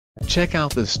Check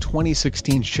out this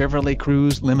 2016 Chevrolet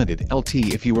Cruze Limited LT.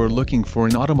 If you are looking for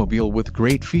an automobile with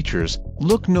great features,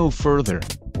 look no further.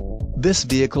 This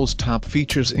vehicle's top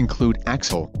features include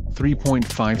axle,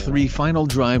 3.53 final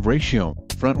drive ratio,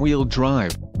 front-wheel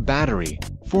drive, battery,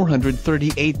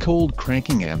 438 cold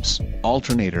cranking amps,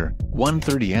 alternator,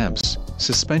 130 amps,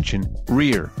 suspension,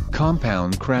 rear,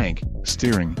 compound crank,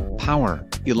 steering, power,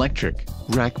 electric,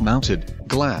 rack-mounted,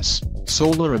 glass,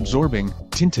 solar-absorbing,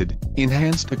 tinted,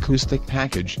 enhanced acoustic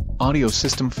package, audio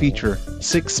system feature,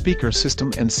 6-speaker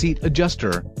system and seat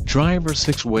adjuster, driver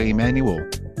 6-way manual.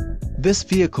 This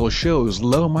vehicle shows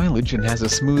low mileage and has a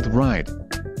smooth ride.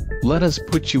 Let us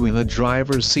put you in the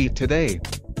driver's seat today.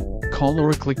 Call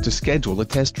or click to schedule a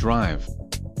test drive.